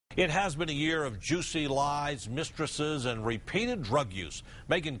It has been a year of juicy lies, mistresses, and repeated drug use.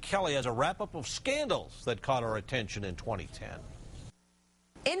 Megyn Kelly has a wrap-up of scandals that caught our attention in 2010.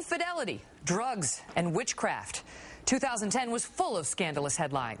 Infidelity, drugs, and witchcraft. 2010 was full of scandalous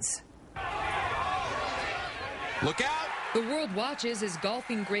headlines. Look out! The world watches as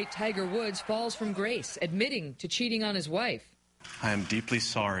golfing great Tiger Woods falls from grace, admitting to cheating on his wife. I am deeply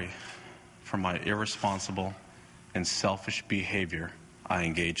sorry for my irresponsible and selfish behavior I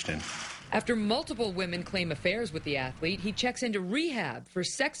engaged in. After multiple women claim affairs with the athlete, he checks into rehab for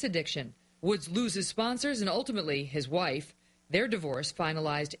sex addiction. Woods loses sponsors and ultimately his wife. Their divorce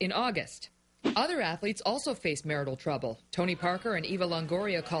finalized in August. Other athletes also face marital trouble. Tony Parker and Eva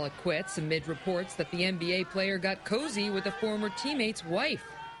Longoria call it quits amid reports that the NBA player got cozy with a former teammate's wife.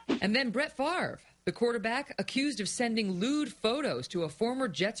 And then Brett Favre, the quarterback, accused of sending lewd photos to a former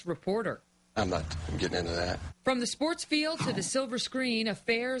Jets reporter. I'm not getting into that. From the sports field to the silver screen,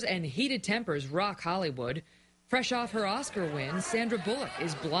 affairs and heated tempers rock Hollywood. Fresh off her Oscar win, Sandra Bullock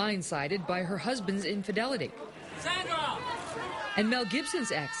is blindsided by her husband's infidelity. Sandra! And Mel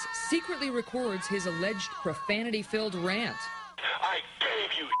Gibson's ex secretly records his alleged profanity-filled rant. I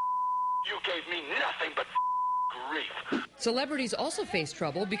gave you. You gave me nothing but grief. Celebrities also face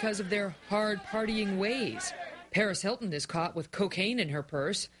trouble because of their hard partying ways. Paris Hilton is caught with cocaine in her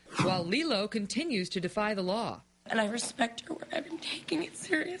purse, while Lilo continues to defy the law. And I respect her where I've been taking it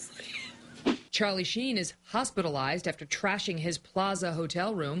seriously. Charlie Sheen is hospitalized after trashing his Plaza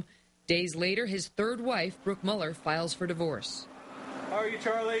hotel room. Days later, his third wife, Brooke Muller, files for divorce. How are you,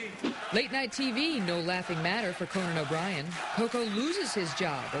 Charlie? Late night TV, no laughing matter for Conan O'Brien. Coco loses his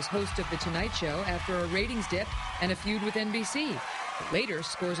job as host of The Tonight Show after a ratings dip and a feud with NBC. But later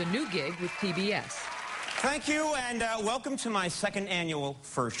scores a new gig with PBS. Thank you, and welcome to my second annual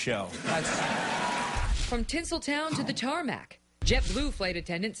First Show. From Tinseltown to the tarmac, JetBlue flight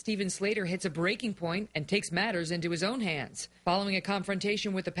attendant Steven Slater hits a breaking point and takes matters into his own hands. Following a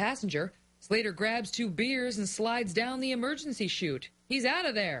confrontation with a passenger, Slater grabs 2 beers and slides down the emergency chute. He's out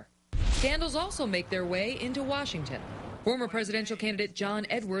of there. Scandals also make their way into Washington. Former presidential candidate John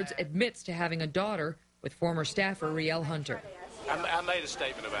Edwards admits to having a daughter with former staffer Rielle Hunter. I made a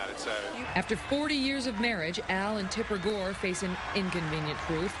statement about it, so... After 40 years of marriage, Al and Tipper Gore face an inconvenient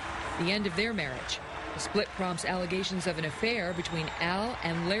truth, the end of their marriage. The split prompts allegations of an affair between Al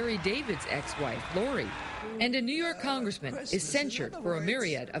and Larry David's ex-wife, Lori. And a New York congressman is censured for a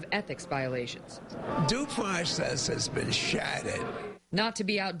myriad of ethics violations. Due process has been shattered. Not to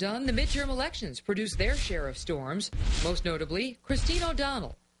be outdone, the midterm elections produced their share of storms, most notably Christine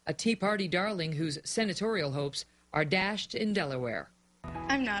O'Donnell, a Tea Party darling whose senatorial hopes are dashed in Delaware.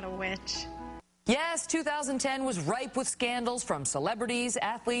 I'm not a witch. Yes, 2010 was ripe with scandals from celebrities,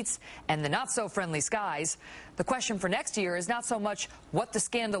 athletes, and the not-so-friendly skies. The question for next year is not so much what the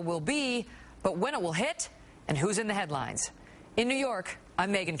scandal will be, but when it will hit and who's in the headlines. In New York,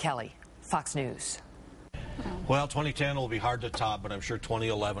 I'm Megyn Kelly, Fox News. Well, 2010 will be hard to top, but I'm sure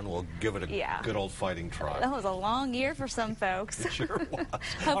 2011 will give it a good old fighting try. That was a long year for some folks. It sure was.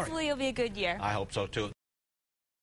 Hopefully it'll be a good year. I hope so, too.